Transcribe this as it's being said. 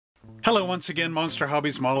Hello once again, Monster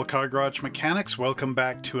Hobbies Model Car Garage Mechanics. Welcome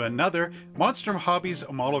back to another Monster Hobbies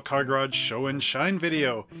Model Car Garage Show and Shine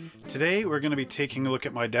video. Today we're going to be taking a look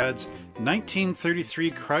at my dad's 1933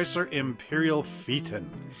 Chrysler Imperial Phaeton.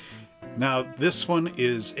 Now this one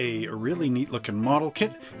is a really neat looking model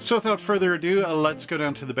kit, so without further ado, let's go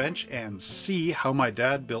down to the bench and see how my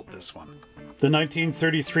dad built this one. The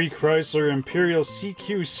 1933 Chrysler Imperial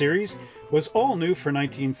CQ series was all new for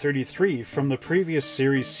 1933 from the previous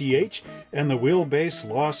series CH, and the wheelbase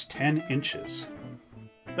lost 10 inches.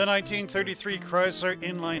 The 1933 Chrysler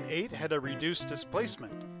Inline 8 had a reduced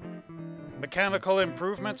displacement. Mechanical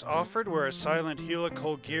improvements offered were a silent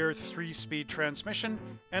helical gear 3-speed transmission,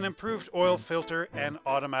 an improved oil filter, and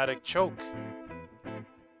automatic choke.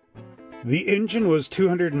 The engine was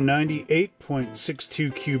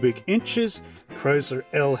 298.62 cubic inches, Chrysler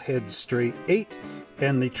L-head straight 8,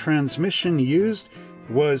 and the transmission used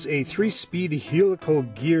was a 3-speed helical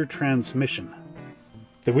gear transmission.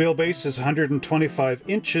 The wheelbase is 125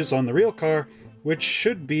 inches on the real car, which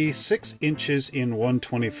should be 6 inches in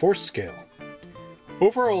 1/24 scale.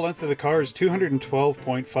 Overall length of the car is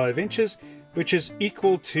 212.5 inches, which is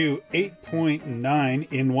equal to 8.9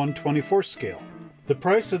 in 1/24 scale. The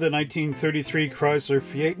price of the 1933 Chrysler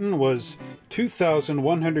Phaeton was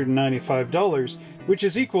 $2,195, which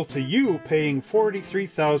is equal to you paying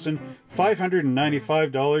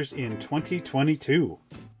 $43,595 in 2022.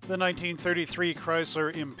 The 1933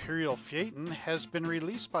 Chrysler Imperial Phaeton has been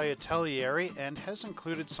released by Italeri and has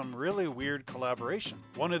included some really weird collaboration.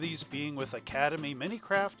 One of these being with Academy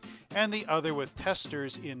Minicraft and the other with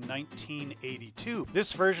Testers in 1982.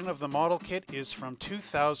 This version of the model kit is from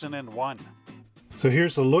 2001. So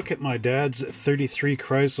here's a look at my dad's 33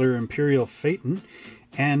 Chrysler Imperial Phaeton,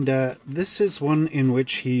 and this is one in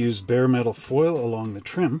which he used bare metal foil along the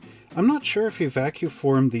trim. I'm not sure if he vacuum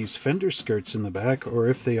formed these fender skirts in the back or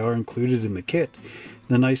if they are included in the kit.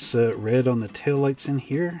 The nice red on the taillights in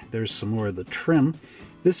here. There's some more of the trim.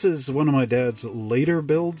 This is one of my dad's later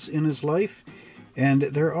builds in his life, and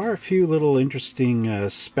there are a few little interesting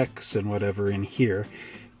specs and whatever in here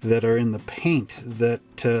that are in the paint that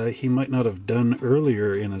he might not have done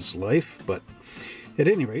earlier in his life, but at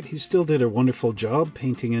any rate, he still did a wonderful job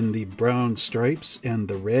painting in the brown stripes and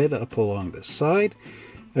the red up along the side.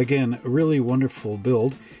 Again, a really wonderful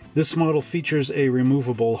build. This model features a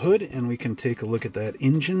removable hood, and we can take a look at that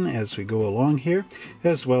engine as we go along here,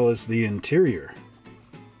 as well as the interior.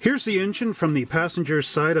 Here's the engine from the passenger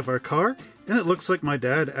side of our car, and it looks like my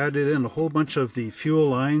dad added in a whole bunch of the fuel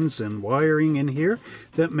lines and wiring in here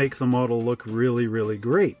that make the model look really, really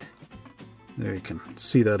great. There, you can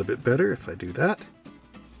see that a bit better if I do that.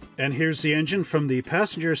 And here's the engine from the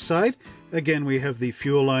passenger side. Again, we have the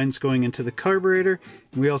fuel lines going into the carburetor.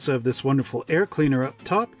 We also have this wonderful air cleaner up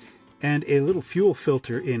top and a little fuel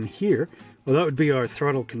filter in here. Well, that would be our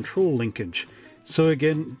throttle control linkage. So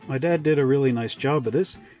again, my dad did a really nice job of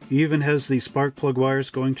this. He even has the spark plug wires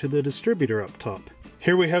going to the distributor up top.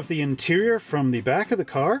 Here we have the interior from the back of the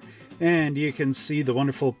car, and you can see the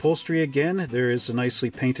wonderful upholstery again. There is a nicely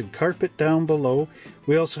painted carpet down below.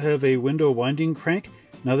 We also have a window winding crank.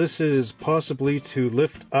 Now this is possibly to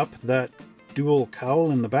lift up that dual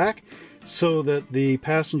cowl in the back so that the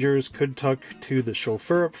passengers could talk to the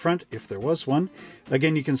chauffeur up front if there was one.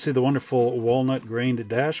 Again, you can see the wonderful walnut grained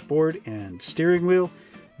dashboard and steering wheel.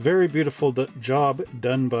 Very beautiful job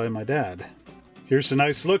done by my dad. Here's a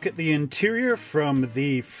nice look at the interior from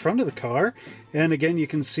the front of the car, and again you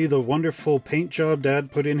can see the wonderful paint job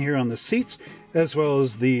Dad put in here on the seats, as well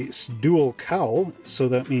as the dual cowl, so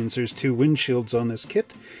that means there's two windshields on this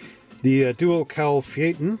kit. The dual cowl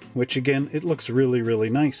Phaeton, which again, it looks really, really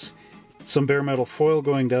nice. Some bare metal foil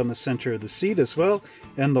going down the center of the seat as well,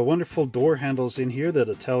 and the wonderful door handles in here that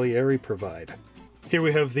Italeri provide. Here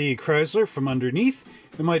we have the Chrysler from underneath,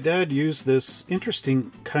 and my dad used this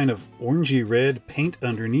interesting kind of orangey red paint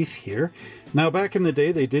underneath here. Now back in the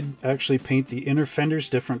day they did actually paint the inner fenders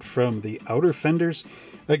different from the outer fenders.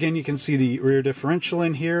 Again, you can see the rear differential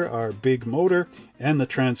in here, our big motor, and the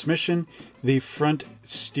transmission, the front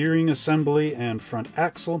steering assembly and front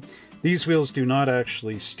axle. These wheels do not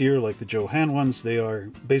actually steer like the Johan ones, they are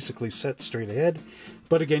basically set straight ahead.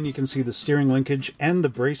 But again, you can see the steering linkage and the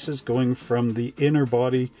braces going from the inner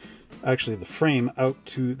body, actually the frame, out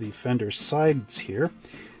to the fender sides here.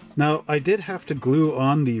 Now, I did have to glue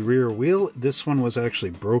on the rear wheel. This one was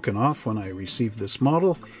actually broken off when I received this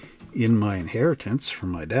model in my inheritance from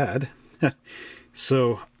my dad.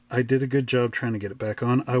 So I did a good job trying to get it back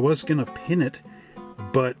on. I was going to pin it,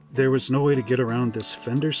 but there was no way to get around this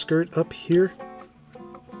fender skirt up here.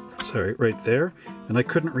 Sorry, right there. And I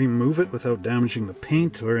couldn't remove it without damaging the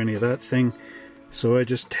paint or any of that thing. so I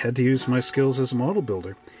just had to use my skills as a model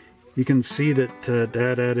builder. You can see that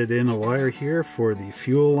Dad added in a wire here for the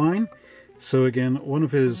fuel line. So again, one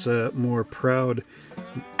of his more proud,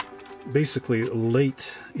 basically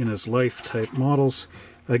late in his life type models.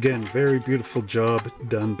 Again, very beautiful job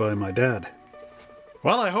done by my dad.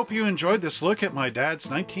 Well, I hope you enjoyed this look at my dad's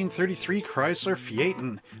 1933 Chrysler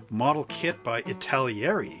Phaeton model kit by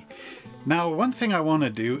Italeri. Now, one thing I want to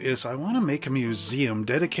do is I want to make a museum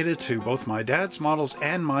dedicated to both my dad's models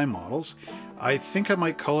and my models. I think I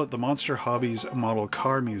might call it the Monster Hobbies Model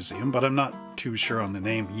Car Museum, but I'm not too sure on the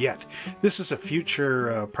name yet. This is a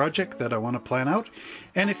future project that I want to plan out,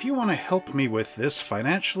 and if you want to help me with this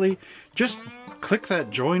financially, just click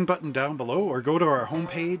that join button down below or go to our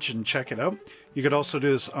homepage and check it out. You could also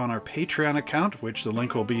do this on our Patreon account, which the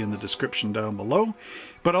link will be in the description down below.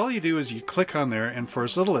 But all you do is you click on there, and for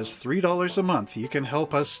as little as $3 a month, you can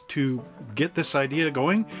help us to get this idea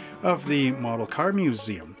going of the Model Car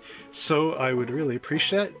Museum. So I would really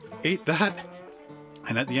appreciate that.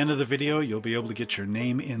 And at the end of the video, you'll be able to get your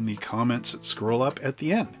name in the comments that scroll up at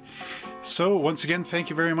the end. So once again, thank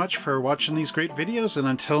you very much for watching these great videos, and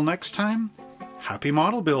until next time, happy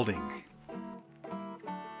model building!